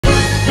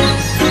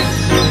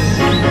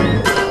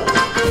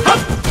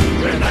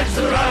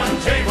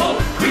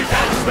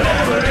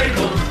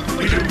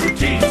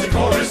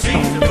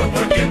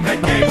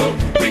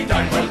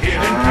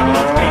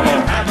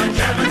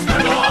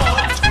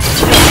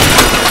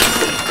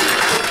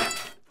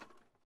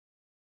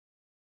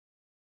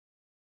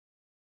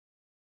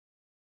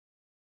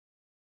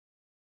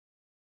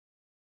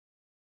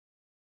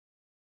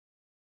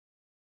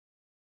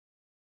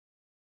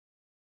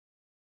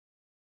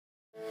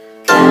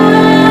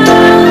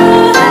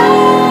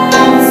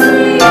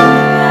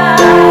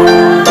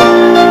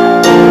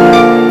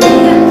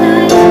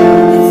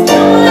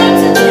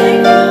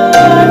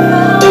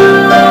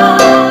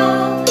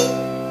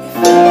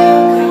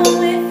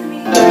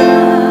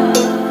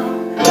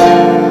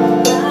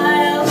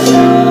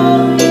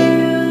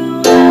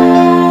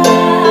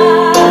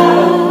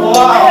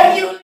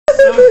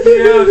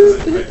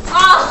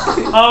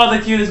Oh,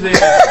 the cutest baby.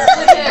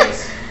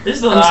 This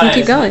is the eyes.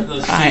 Keep going.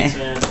 Hi.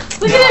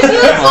 Look at it. He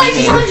looks like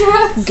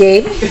Sandra.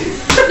 Gabe.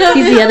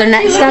 He's the other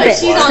night. Stop it.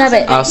 Stop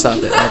it. I'll stop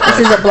it. This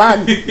is a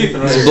blog.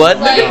 It's blood?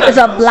 It's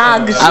a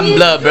blog. I'm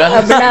blood, bro.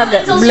 A blog.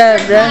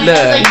 Blood, bro.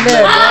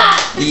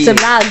 It's a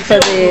blog for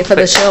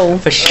the show.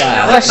 For sure.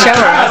 For show.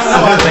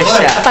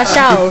 For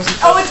show.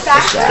 Oh, it's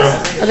back.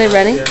 Are they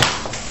ready?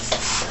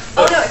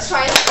 Oh no, it's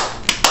trying.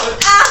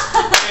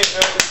 I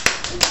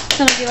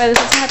don't get why this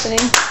is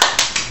happening.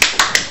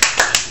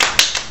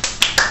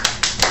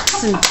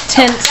 It's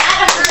intense.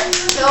 That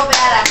hurts so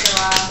bad after a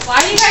while. Why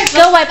are you guys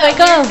go, white boy,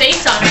 go.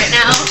 face on right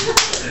now?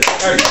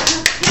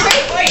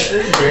 Wait.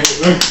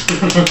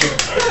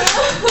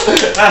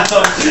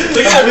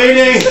 Look at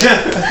bleeding.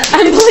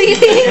 I'm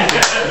bleeding.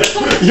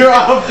 You're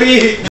off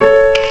beat.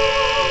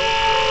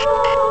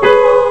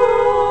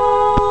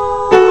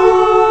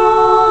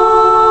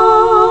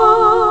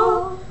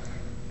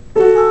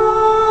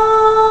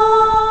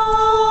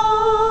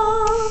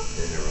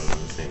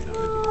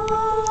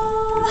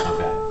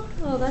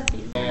 Oh, that's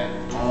easy.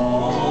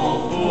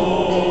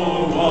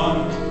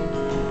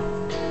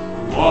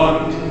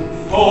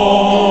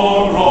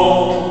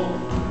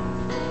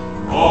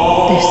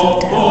 They're so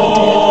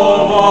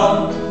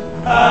talented.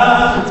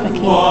 That's my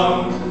king.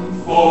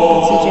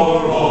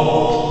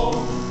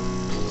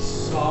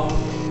 Some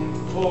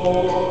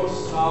for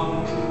some,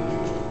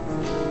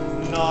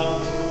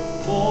 none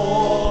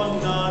for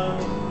none.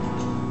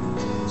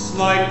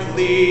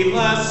 Slightly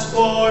less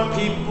for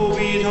people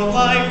we don't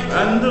like,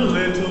 and a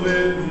little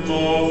bit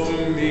more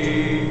for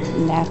me.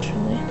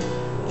 Naturally.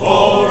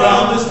 All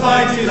around this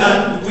mighty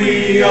land,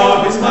 we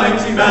are his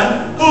mighty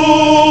men. Ooh,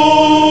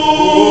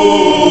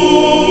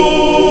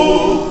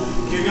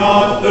 King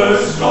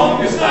Arthur's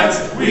strongest knights,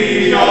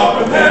 we are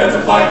prepared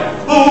to fight.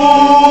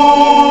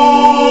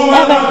 Ooh,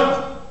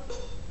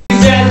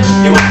 he's dead.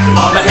 You whacked him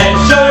on the head,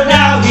 sure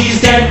now he's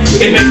dead.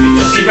 It makes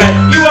me just regret.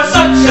 You are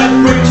such a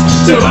brute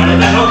to run a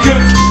little coot.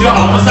 You're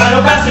almost out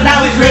of bastard,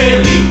 now he's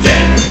really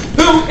dead.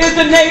 Who is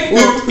the knave? Who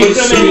is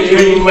the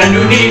military? And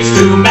who needs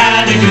to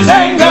manage his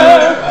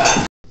anger?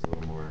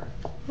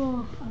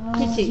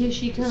 Here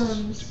she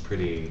comes.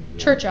 Pretty. Yeah.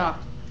 Church off.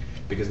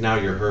 Because now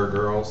you're her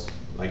girls.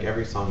 Like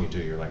every song you do,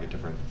 you're like a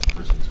different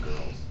person's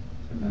girls.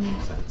 If that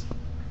makes sense.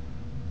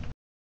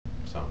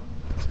 So,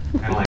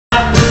 kind of like.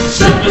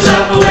 Slip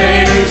yourself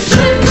away,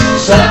 slip,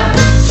 slap,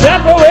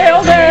 Slap away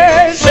all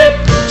day. Slip,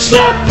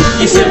 slap.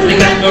 you simply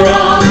can't go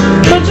wrong.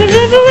 Put your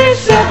little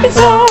waist up and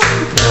on.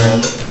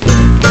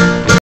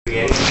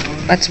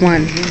 That's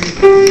one.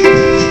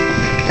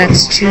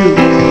 That's two.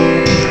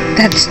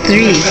 That's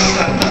three.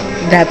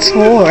 That's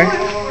four.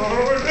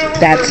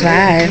 That's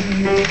five.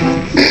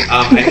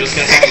 I'm just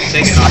gonna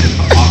sing it on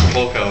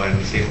Acapulco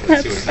and see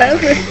what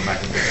sounds like. We'll go back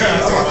and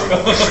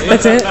forth.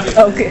 That's it?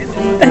 Okay.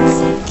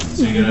 That's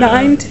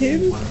 9,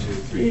 10, 1, 2,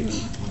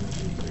 3.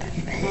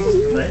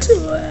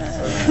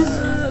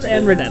 12.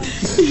 And we're done.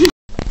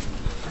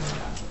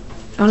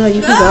 Oh no,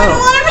 you can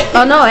go.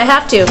 Oh no, I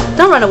have to.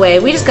 Don't run away.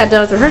 We just got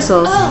done with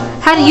rehearsals.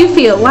 How do you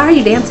feel? Why are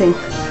you dancing?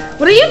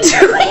 What are you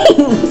doing?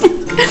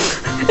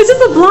 This is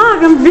a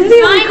vlog. I'm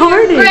video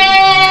recording.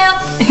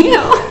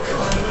 Ew.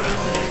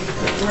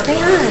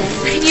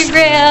 Find your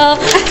grill.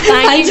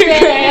 Find your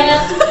grail.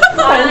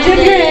 Find your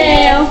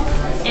grail.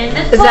 In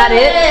the toilet. Is that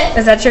it?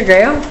 Is that your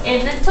grail?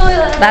 In the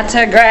toilet. That's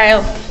her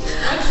grail.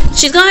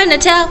 She's going to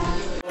tell.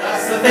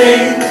 That's the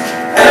thing.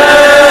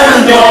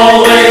 And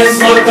always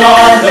look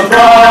on the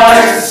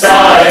bright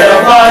side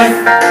of life.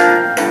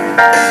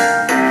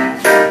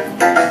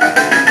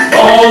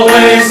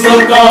 Always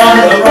look on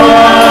the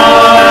bright